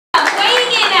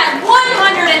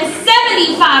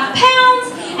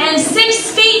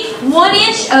1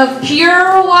 inch of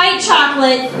pure white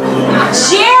chocolate,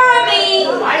 Jeremy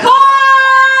Carr!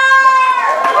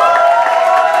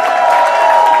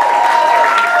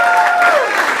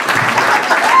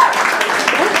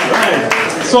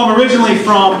 So I'm originally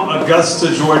from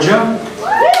Augusta, Georgia.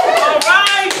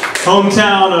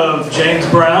 Hometown of James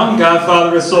Brown,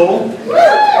 Godfather of Soul,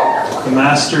 the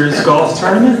Masters Golf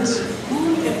Tournament,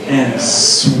 and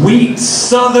sweet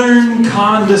Southern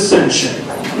condescension.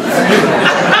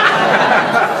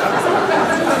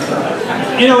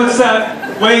 You know, it's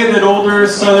that way that older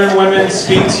Southern women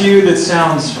speak to you that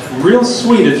sounds real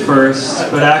sweet at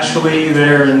first, but actually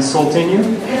they're insulting you.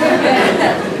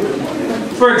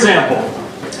 For example,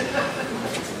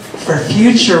 for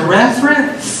future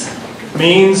reference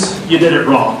means you did it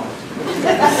wrong.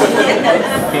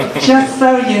 Just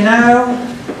so you know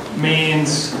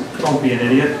means don't be an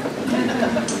idiot.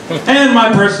 And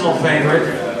my personal favorite,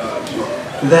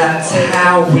 that's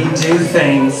how we do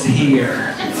things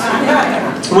here.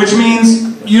 Which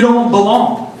means you don't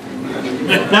belong.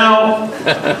 Now,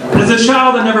 as a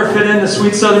child I never fit into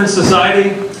sweet Southern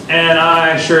society, and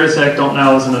I sure as heck don't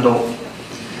now as an adult.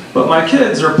 But my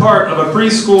kids are part of a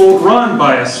preschool run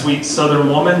by a sweet Southern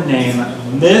woman named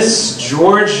Miss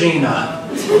Georgina.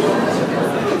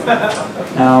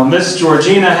 Now, Miss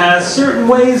Georgina has certain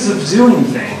ways of doing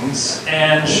things,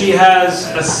 and she has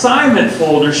assignment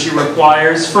folders she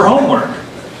requires for homework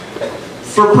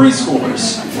for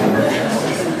preschoolers.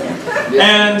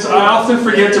 And I often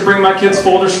forget to bring my kids'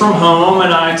 folders from home,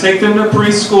 and I take them to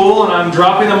preschool, and I'm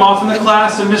dropping them off in the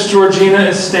class, and Miss Georgina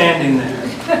is standing there.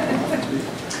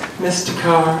 Mr.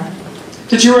 Carr,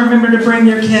 did you remember to bring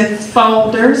your kids'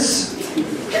 folders?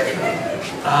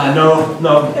 No,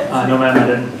 ma'am, I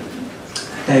didn't.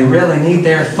 They really need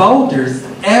their folders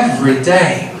every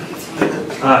day.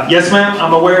 Yes, ma'am,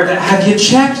 I'm aware of that. Have you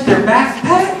checked their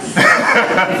backpacks?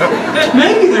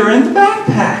 Maybe they're in the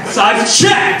backpacks. I've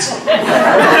checked!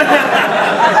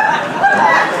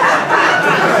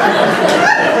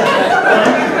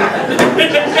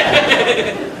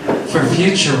 For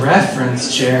future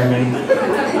reference, Jeremy,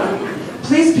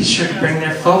 please be sure to bring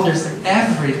their folders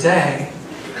every day.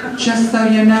 Just so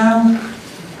you know,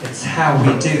 it's how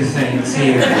we do things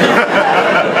here.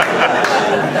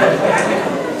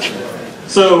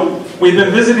 So, we've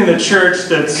been visiting the church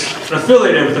that's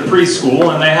affiliated with the preschool,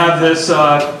 and they have this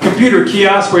computer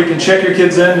kiosk where you can check your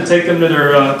kids in to take them to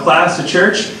their class at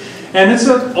church. And it's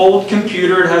an old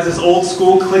computer. It has this old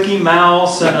school clicky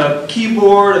mouse and a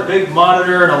keyboard, a big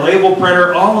monitor, and a label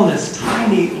printer, all on this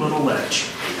tiny little ledge.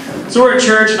 So we're at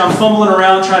church, and I'm fumbling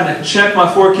around trying to check my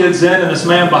 4 kids in, and this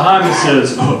man behind me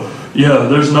says, "Oh, yeah,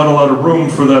 there's not a lot of room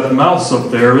for that mouse up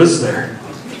there, is there?"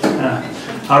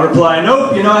 I reply,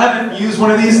 "Nope, you know, I haven't used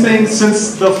one of these things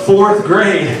since the 4th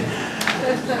grade.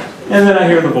 And then I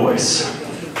hear the voice.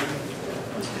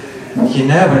 "You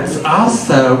know, it's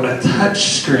also a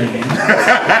touch screen."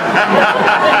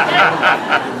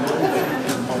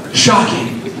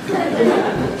 Shocking.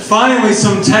 Finally,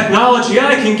 some technology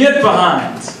I can get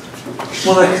behind.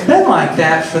 "Well, it's been like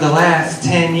that for the last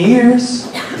 10 years.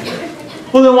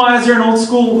 "Well, then why is there an old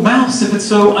school mouse if it's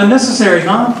so unnecessary,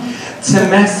 huh?" "To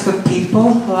mess with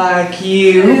people like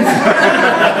you."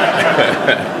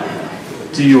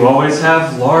 "Do you always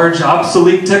have large,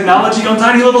 obsolete technology on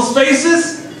tiny little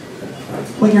spaces?"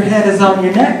 "Well, your head is on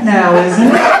your neck now, isn't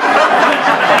it?"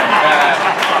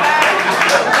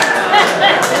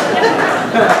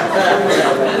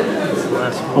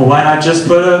 "Well, why not just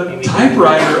put a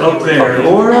typewriter up there,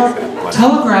 or a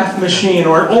telegraph machine,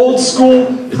 or an old school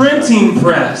printing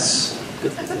press?"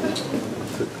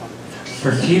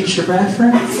 For future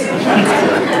reference,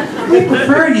 we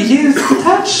prefer you use the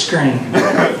touch screen.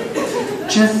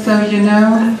 Just so you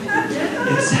know,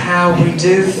 it's how we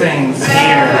do things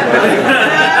here.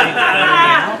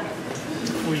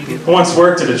 I once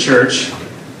worked at a church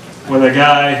with a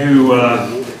guy who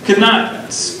could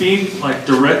not speak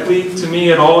directly to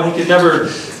me at all. He could never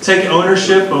take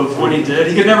ownership of what he did.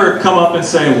 He could never come up and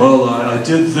say, "Well, I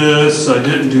did this, I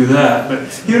didn't do that." But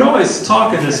he would always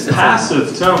talk in this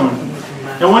passive tone.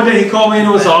 And one day he called me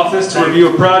into his office to review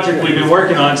a project we'd been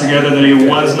working on together that he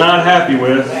was not happy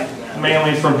with,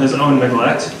 mainly from his own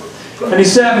neglect. And he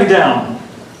sat me down.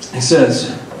 He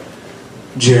says,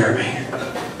 "Jeremy,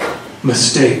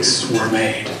 mistakes were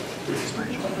made.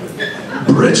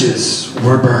 Bridges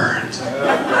were burned.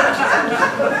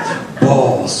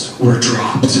 Balls were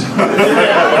dropped.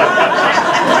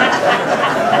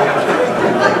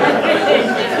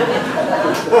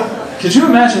 Could you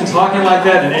imagine talking like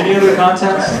that in any other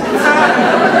context?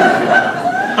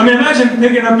 I mean, imagine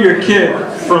picking up your kid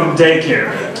from daycare.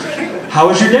 "How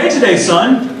was your day today,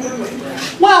 son?"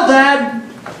 Well, Dad,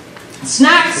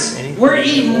 snacks were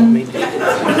eaten,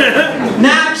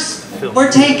 naps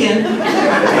were taken,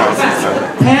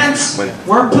 pants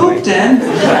were pooped in.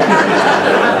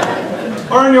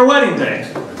 Or on your wedding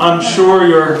day, I'm sure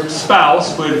your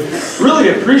spouse would really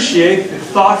appreciate the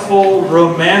thoughtful,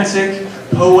 romantic,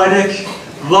 poetic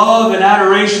love and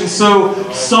adoration so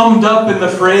summed up in the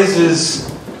phrases,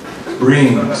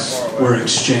 rings were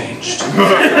exchanged,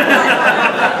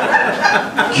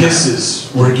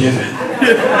 kisses were given,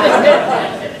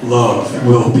 love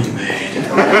will be made.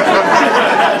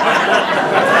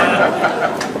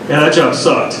 Yeah, that job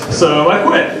sucked, so I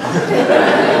quit.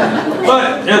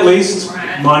 But at least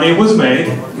money was made.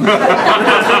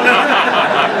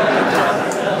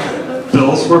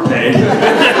 Bills were paid.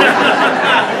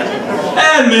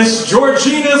 And Miss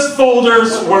Georgina's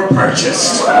folders were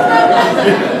purchased.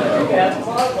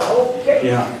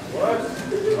 Yeah.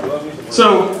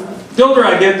 So, the older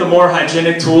I get, the more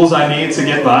hygienic tools I need to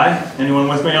get by. Anyone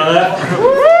with me on that?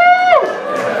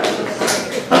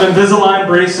 I have Invisalign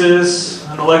braces,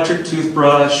 an electric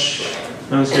toothbrush,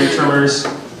 nose hair trimmers.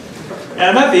 And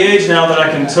I'm at the age now that I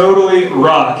can totally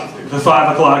rock the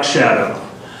 5 o'clock shadow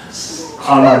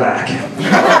on my back.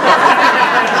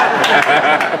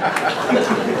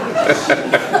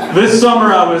 This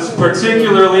summer I was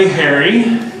particularly hairy,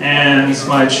 and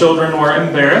my children were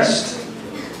embarrassed.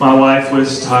 My wife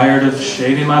was tired of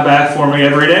shaving my back for me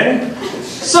every day,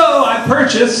 so I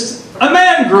purchased a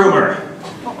man groomer.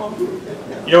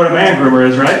 You know what a man groomer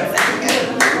is, right?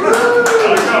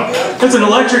 It's an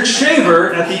electric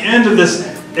shaver at the end of this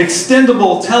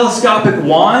extendable telescopic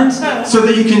wand so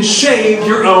that you can shave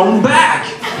your own back.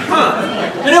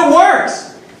 And it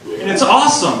works. And it's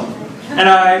awesome. And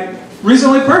I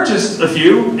recently purchased a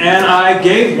few, and I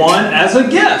gave one as a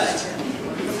gift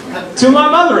to my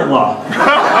mother-in-law.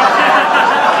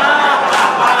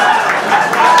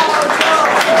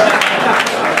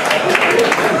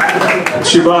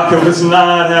 Chewbacca was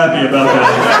not happy about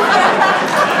that.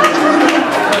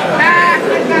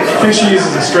 I think she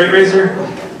uses a straight razor.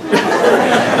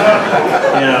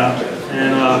 Yeah,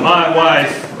 and my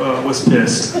wife was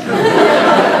pissed.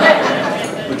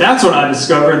 But that's when I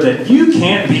discovered that you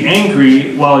can't be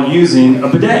angry while using a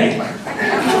bidet.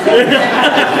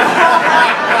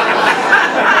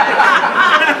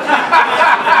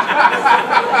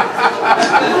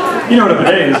 You know what a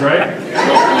bidet is, right?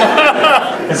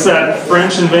 It's that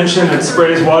French invention that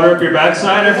sprays water up your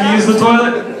backside after you use the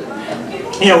toilet.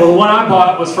 Yeah, well, the one I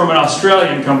bought was from an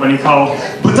Australian company called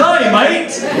Bidet,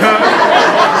 mate!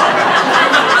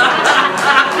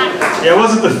 Yeah, it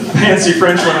wasn't the fancy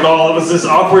French one at all. It was this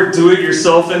awkward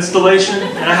do-it-yourself installation,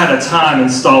 and I had a time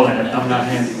installing it. I'm not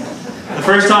handy. The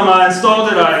first time I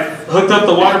installed it, I hooked up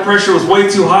the water pressure was way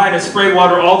too high, and it sprayed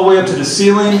water all the way up to the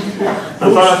ceiling. I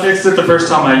thought I fixed it the first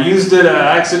time I used it.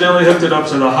 I accidentally hooked it up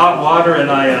to the hot water, and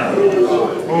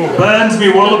burns me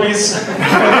wallabies.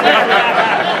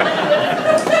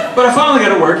 But I finally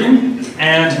got it working,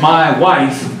 and my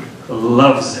wife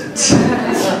loves it.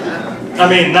 I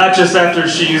mean, not just after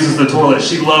she uses the toilet,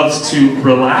 she loves to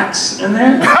relax in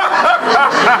there.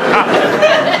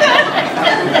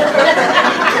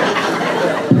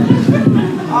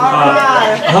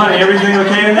 Honey, everything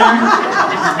okay in there?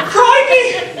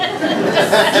 Crikey!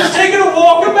 Just taking a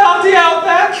walk about the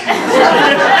outback.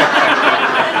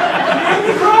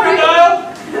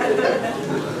 Crocodile.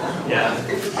 Yeah.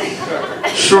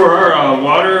 Sure,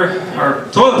 our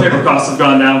toilet paper costs have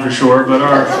gone down for sure, but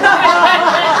our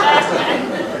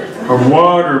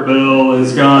water bill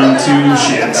has gone to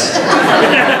shit.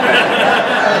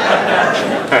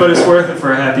 But it's worth it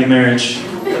for a happy marriage.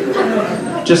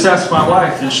 Just ask my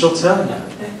wife and she'll tell you.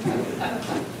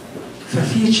 For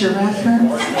future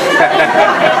reference,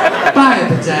 buy a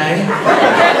bidet.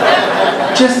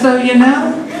 Just so you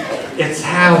know, it's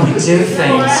how we do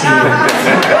things here.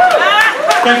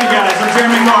 Thank you guys, I'm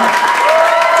Jeremy Carr.